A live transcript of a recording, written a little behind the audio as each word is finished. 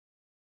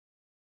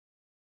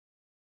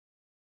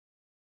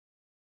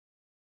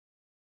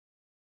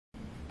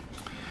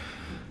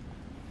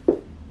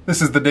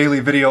This is the daily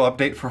video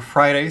update for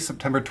Friday,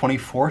 September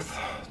 24th,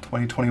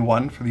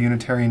 2021 for the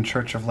Unitarian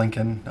Church of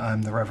Lincoln.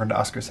 I'm the Reverend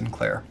Oscar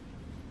Sinclair.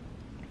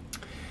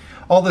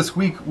 All this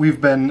week we've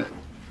been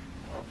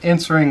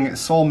answering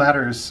Soul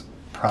Matters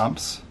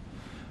prompts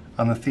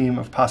on the theme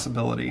of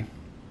possibility.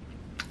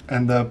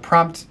 And the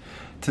prompt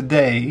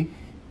today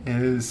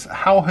is,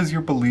 how has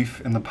your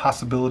belief in the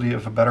possibility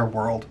of a better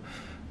world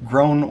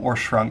grown or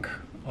shrunk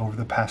over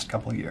the past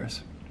couple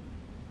years?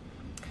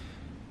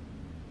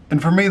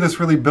 And for me, this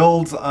really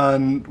builds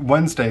on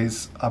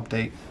Wednesday's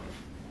update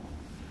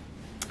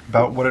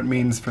about what it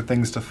means for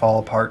things to fall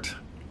apart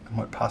and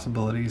what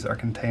possibilities are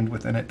contained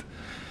within it.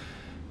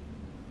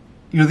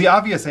 You know, the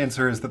obvious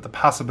answer is that the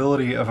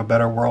possibility of a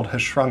better world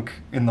has shrunk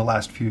in the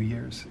last few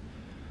years.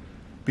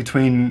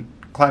 Between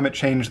climate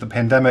change, the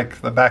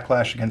pandemic, the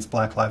backlash against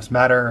Black Lives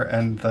Matter,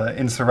 and the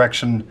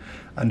insurrection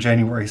on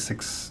January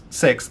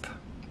 6th,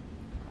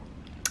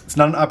 it's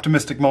not an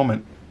optimistic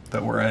moment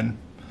that we're in.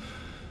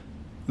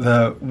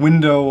 The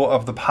window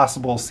of the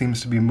possible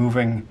seems to be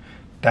moving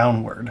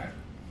downward.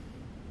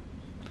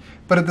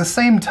 But at the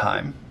same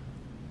time,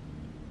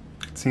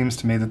 it seems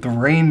to me that the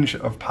range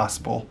of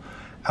possible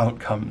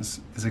outcomes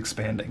is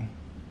expanding.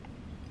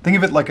 Think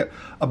of it like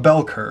a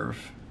bell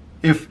curve.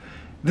 If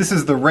this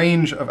is the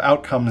range of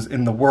outcomes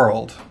in the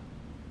world,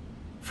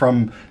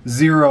 from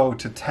 0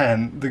 to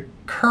 10, the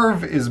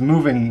curve is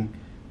moving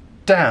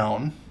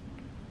down,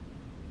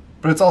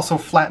 but it's also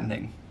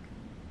flattening.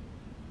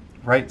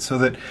 Right? So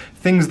that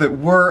things that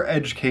were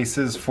edge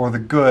cases for the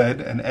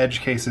good and edge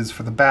cases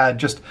for the bad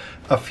just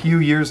a few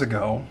years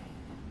ago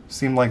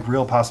seem like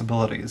real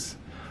possibilities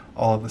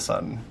all of a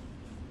sudden.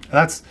 And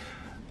that's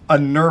a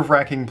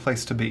nerve-wracking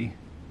place to be,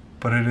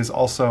 but it is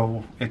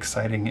also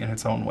exciting in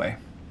its own way.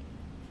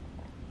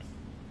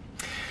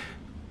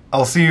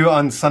 I'll see you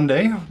on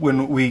Sunday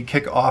when we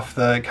kick off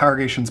the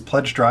congregation's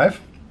pledge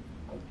drive,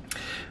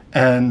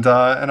 and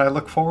I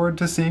look forward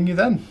to seeing you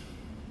then.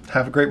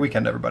 Have a great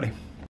weekend, everybody.